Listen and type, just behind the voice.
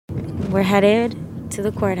We're headed to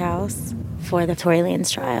the courthouse for the Tory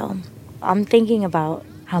Lanez trial. I'm thinking about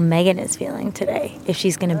how Megan is feeling today, if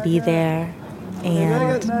she's going to be there,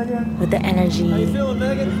 and what the energy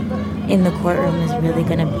in the courtroom is really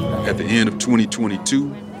going to be like. At the end of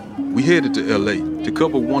 2022, we headed to LA to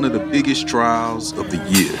cover one of the biggest trials of the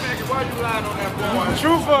year.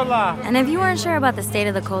 Truth or lie? And if you weren't sure about the state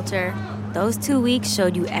of the culture, those 2 weeks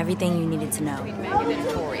showed you everything you needed to know.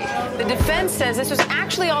 The defense says this was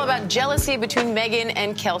actually all about jealousy between Meghan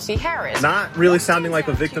and Kelsey Harris. Not really sounding like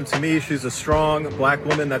a victim to me. She's a strong black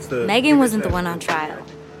woman. That's the... Meghan wasn't the one on trial,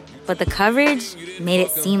 but the coverage made it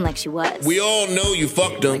seem like she was. We all know you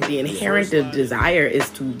fucked them. The inherent desire is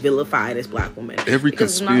to vilify this black woman. Every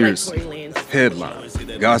conspiracy, headline,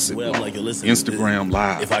 gossip, Like, Instagram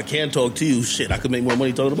Live. If I can't talk to you, shit, I could make more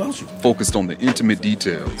money talking about you. Focused on the intimate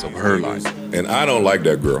details of her life. And I don't like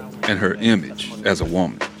that girl. And her image as a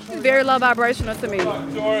woman. Very low vibrational to me.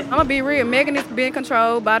 I'm gonna be real. Megan is being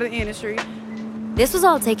controlled by the industry. This was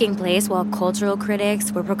all taking place while cultural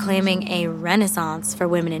critics were proclaiming a renaissance for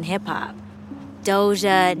women in hip-hop.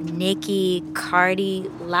 Doja, Nicki, Cardi,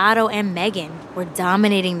 Latto, and Megan were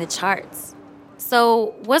dominating the charts.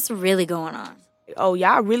 So what's really going on? Oh,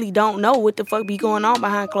 y'all really don't know what the fuck be going on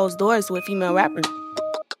behind closed doors with female rappers.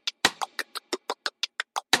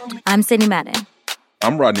 I'm Sydney Madden.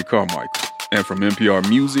 I'm Rodney Carmichael. And from NPR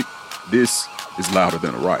Music, this is Louder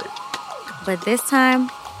Than a Riot. But this time,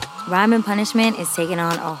 Rhyme and Punishment is taking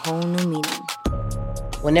on a whole new meaning.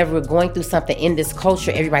 Whenever we're going through something in this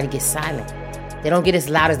culture, everybody gets silent. They don't get as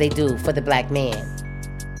loud as they do for the black man.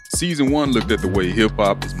 Season 1 looked at the way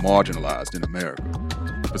hip-hop is marginalized in America.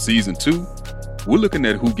 For Season 2, we're looking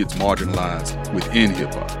at who gets marginalized within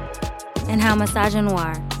hip-hop. And how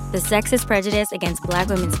misogynoir, the sexist prejudice against black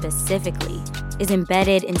women specifically, is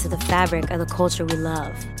embedded into the fabric of the culture we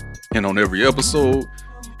love. And on every episode,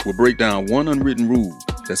 we'll break down one unwritten rule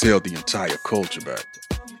that's held the entire culture back.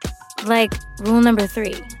 Like rule number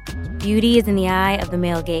 3, beauty is in the eye of the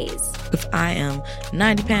male gaze. If I am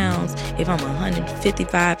 90 pounds, if I'm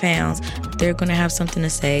 155 pounds, they're going to have something to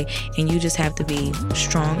say, and you just have to be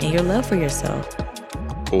strong in your love for yourself.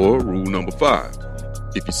 Or rule number 5,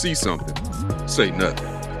 if you see something, say nothing.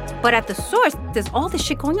 But at the source, there's all this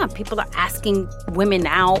shit going on. People are asking women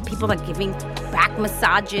out. People are giving back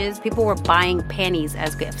massages. People were buying panties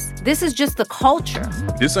as gifts. This is just the culture.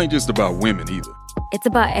 This ain't just about women either. It's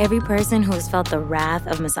about every person who has felt the wrath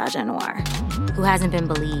of misogynoir, who hasn't been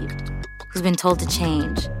believed, who's been told to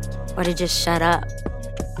change, or to just shut up.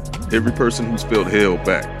 Every person who's felt held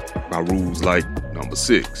back by rules like number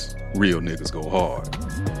 6, real niggas go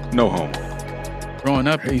hard. No homo. Growing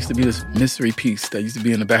up, there used to be this mystery piece that used to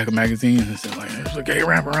be in the back of magazines and said, like, there's a gay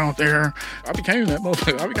rapper out there. I became that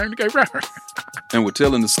motherfucker. I became the gay rapper. And we're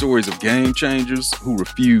telling the stories of game changers who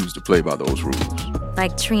refuse to play by those rules.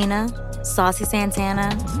 Like Trina, Saucy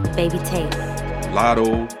Santana, Baby Tate.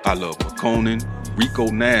 Latto, I Love McConan,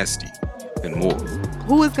 Rico Nasty, and more.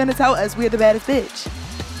 Who is gonna tell us we're the baddest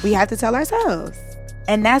bitch? We have to tell ourselves.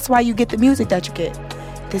 And that's why you get the music that you get.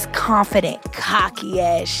 This confident, cocky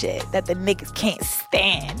ass shit that the niggas can't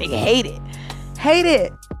stand. They hate it. Hate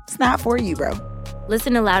it. It's not for you, bro.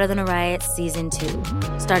 Listen to Louder Than a Riot Season 2,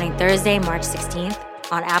 starting Thursday, March 16th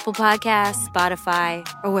on Apple Podcasts, Spotify,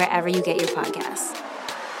 or wherever you get your podcasts.